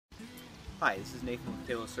Hi, this is Nathan with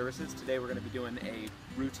Kalos Services. Today we're going to be doing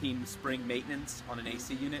a routine spring maintenance on an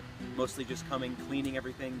AC unit. Mostly just coming, cleaning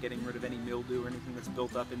everything, getting rid of any mildew or anything that's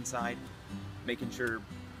built up inside, making sure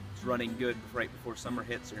it's running good right before summer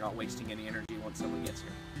hits so you're not wasting any energy once someone gets here.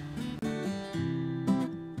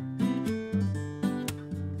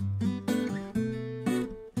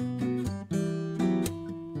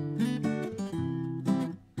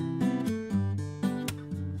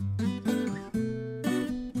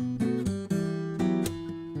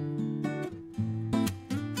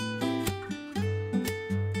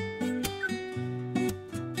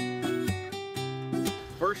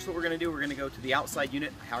 First, what we're going to do, we're going to go to the outside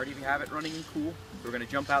unit. I already have it running and cool. We're going to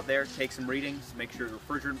jump out there, take some readings, make sure the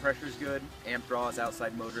refrigerant pressure is good, amp draws,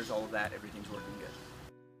 outside motors, all of that, everything's working good.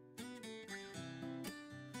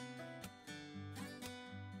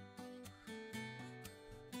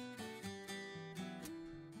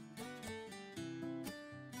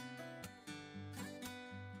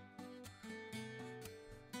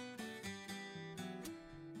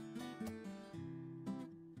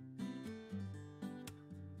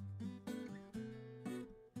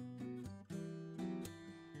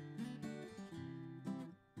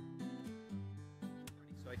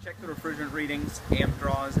 I checked the refrigerant readings, amp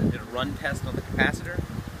draws, and did a run test on the capacitor.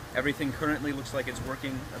 Everything currently looks like it's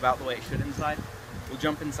working about the way it should inside. We'll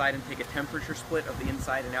jump inside and take a temperature split of the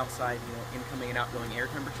inside and outside, incoming and outgoing air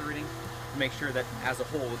temperature reading to make sure that as a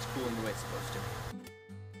whole it's cooling the way it's supposed to.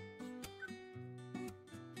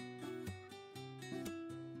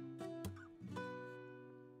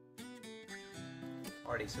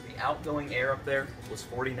 Alrighty, so the outgoing air up there was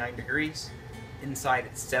 49 degrees. Inside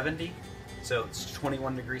it's 70. So it's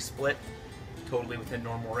 21 degree split, totally within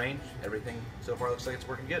normal range. Everything so far looks like it's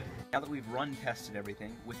working good. Now that we've run tested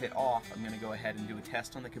everything, with it off, I'm going to go ahead and do a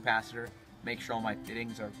test on the capacitor, make sure all my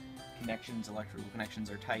fittings are connections, electrical connections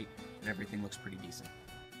are tight, and everything looks pretty decent.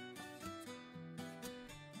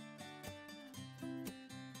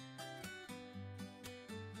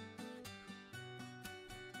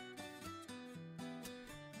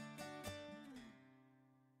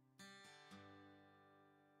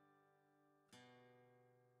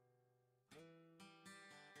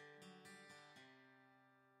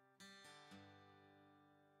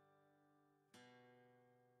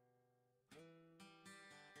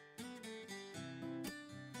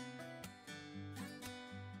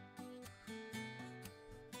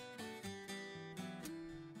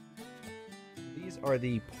 These are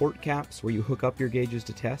the port caps where you hook up your gauges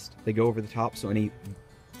to test. They go over the top, so any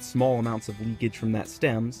small amounts of leakage from that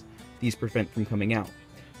stems, these prevent from coming out.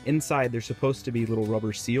 Inside, there's supposed to be little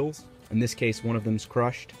rubber seals. In this case, one of them's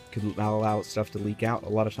crushed, could allow stuff to leak out. A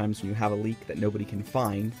lot of times when you have a leak that nobody can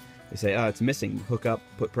find, they say, oh, it's missing. Hook up,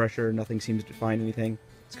 put pressure, nothing seems to find anything.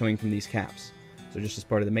 It's coming from these caps. So just as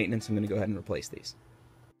part of the maintenance, I'm going to go ahead and replace these.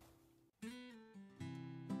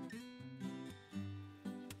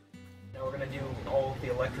 Now we're going to do all of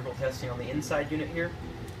the electrical testing on the inside unit here.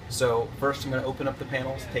 So first I'm going to open up the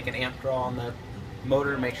panels, take an amp draw on the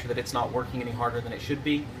motor, make sure that it's not working any harder than it should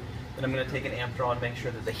be. Then I'm going to take an amp draw and make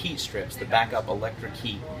sure that the heat strips, the backup electric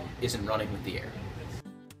heat, isn't running with the air.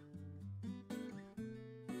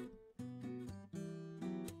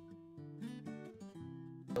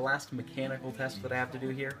 The last mechanical test that I have to do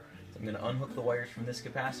here is I'm going to unhook the wires from this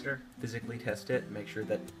capacitor, physically test it, and make sure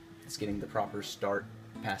that it's getting the proper start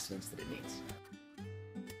capacitance that it needs.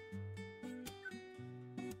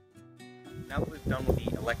 Now that we've done with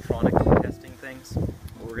the electronic testing things,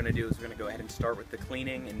 what we're going to do is we're going to go ahead and start with the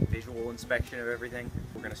cleaning and visual inspection of everything.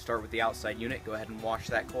 We're going to start with the outside unit, go ahead and wash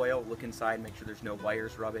that coil, look inside, make sure there's no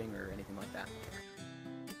wires rubbing or anything like that.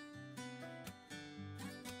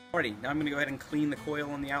 Alrighty, now I'm going to go ahead and clean the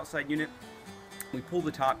coil on the outside unit. We pull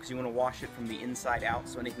the top because you want to wash it from the inside out,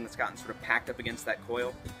 so anything that's gotten sort of packed up against that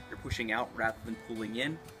coil, you're pushing out rather than pulling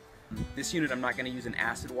in. This unit, I'm not going to use an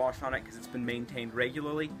acid wash on it because it's been maintained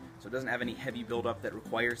regularly, so it doesn't have any heavy buildup that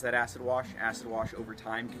requires that acid wash. Acid wash over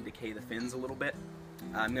time can decay the fins a little bit.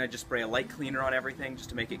 I'm going to just spray a light cleaner on everything just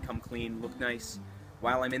to make it come clean, look nice.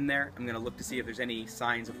 While I'm in there, I'm going to look to see if there's any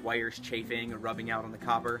signs of wires chafing or rubbing out on the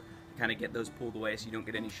copper, to kind of get those pulled away so you don't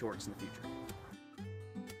get any shorts in the future.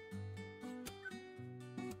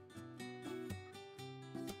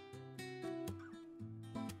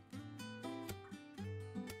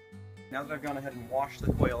 Now that I've gone ahead and washed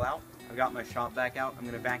the coil out, I've got my shop vac out. I'm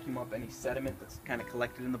going to vacuum up any sediment that's kind of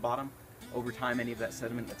collected in the bottom. Over time, any of that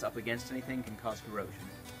sediment that's up against anything can cause corrosion.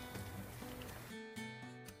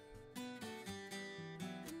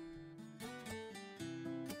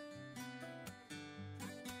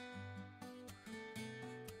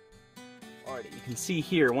 Alright, you can see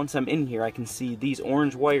here, once I'm in here, I can see these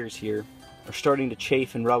orange wires here are starting to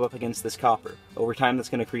chafe and rub up against this copper. Over time that's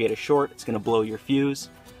going to create a short, it's going to blow your fuse.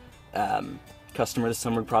 Customer this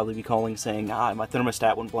summer would probably be calling saying, my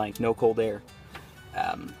thermostat went blank, no cold air.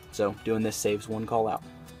 So doing this saves one call out.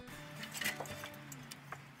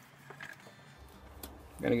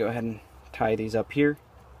 I'm going to go ahead and tie these up here.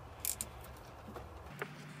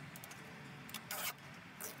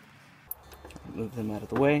 Move them out of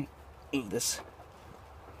the way. Move this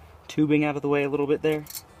tubing out of the way a little bit there.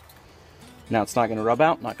 Now it's not going to rub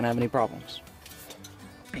out, not going to have any problems.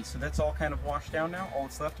 Okay, so that's all kind of washed down now. All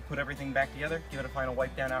that's left to put everything back together, give it a final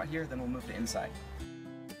wipe down out here, then we'll move to inside.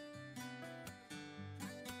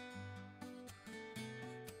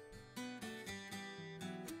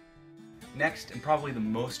 Next, and probably the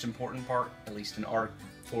most important part, at least in our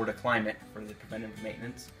Florida climate for the preventive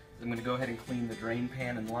maintenance, is I'm going to go ahead and clean the drain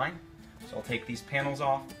pan and line. So I'll take these panels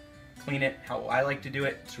off, clean it how I like to do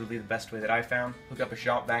it. It's really the best way that I found. Hook up a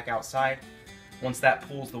shop vac outside. Once that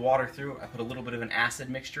pulls the water through, I put a little bit of an acid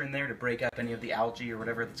mixture in there to break up any of the algae or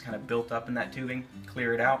whatever that's kind of built up in that tubing,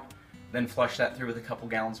 clear it out, then flush that through with a couple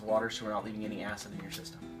gallons of water so we're not leaving any acid in your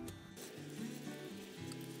system.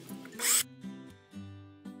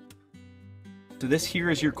 So this here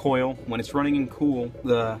is your coil. When it's running in cool,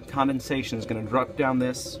 the condensation is going to drop down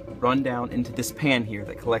this, run down into this pan here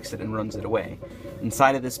that collects it and runs it away.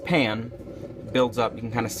 Inside of this pan, builds up, you can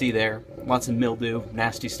kind of see there, lots of mildew,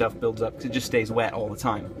 nasty stuff builds up because it just stays wet all the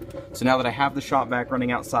time. So now that I have the shop vac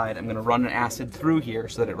running outside, I'm going to run an acid through here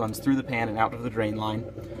so that it runs through the pan and out of the drain line.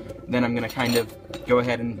 Then I'm going to kind of go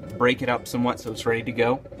ahead and break it up somewhat so it's ready to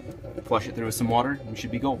go, flush it through with some water, and we should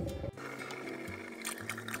be golden.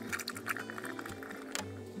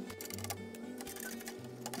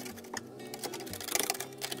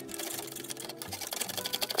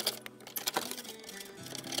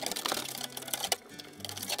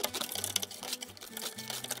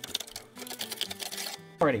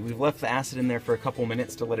 Alrighty, we've left the acid in there for a couple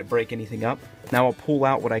minutes to let it break anything up. Now I'll pull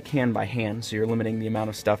out what I can by hand, so you're limiting the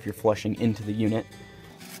amount of stuff you're flushing into the unit.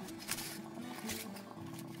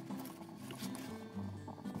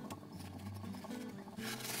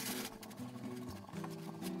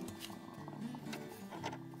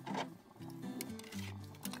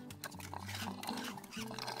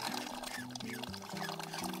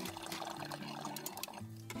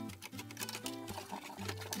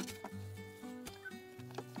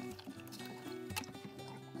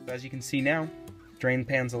 As you can see now, drain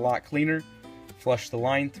pan's a lot cleaner. Flush the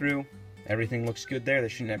line through. Everything looks good there. They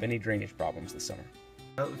shouldn't have any drainage problems this summer.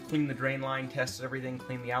 Now that we've cleaned the drain line, tested everything,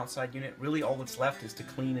 cleaned the outside unit, really all that's left is to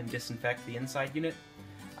clean and disinfect the inside unit.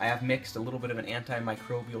 I have mixed a little bit of an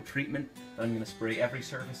antimicrobial treatment that I'm going to spray every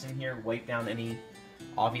surface in here, wipe down any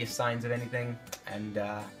obvious signs of anything, and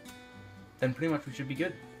then pretty much we should be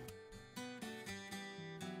good.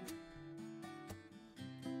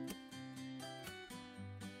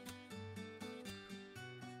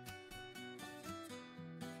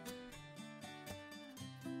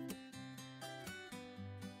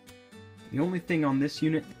 The only thing on this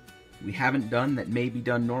unit we haven't done that may be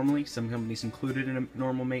done normally, some companies include it in a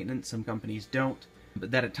normal maintenance, some companies don't,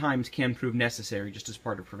 but that at times can prove necessary just as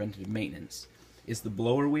part of preventative maintenance, is the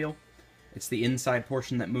blower wheel. It's the inside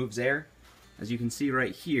portion that moves air. As you can see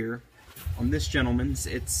right here, on this gentleman's,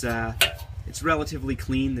 it's relatively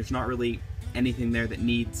clean. There's not really anything there that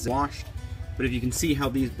needs washed, but if you can see how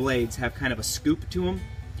these blades have kind of a scoop to them,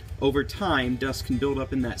 over time dust can build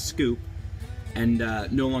up in that scoop and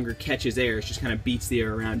no longer catches air, it just kind of beats the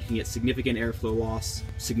air around. You can get significant airflow loss,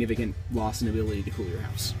 significant loss in ability to cool your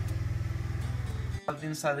house. The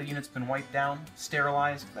inside of the unit's been wiped down,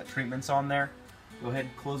 sterilized, that treatment's on there. Go ahead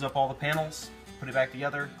and close up all the panels, put it back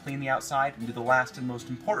together, clean the outside, and do the last and most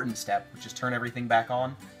important step, which is turn everything back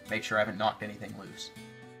on, make sure I haven't knocked anything loose.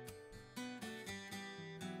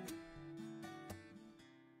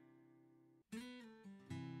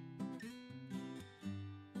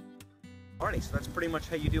 Alrighty, so that's pretty much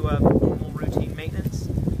how you do a normal routine maintenance.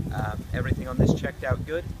 Everything on this checked out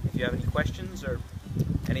good. If you have any questions or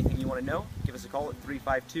anything you want to know, give us a call at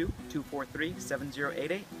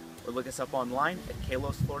 352-243-7088 or look us up online at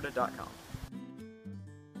kalosflorida.com.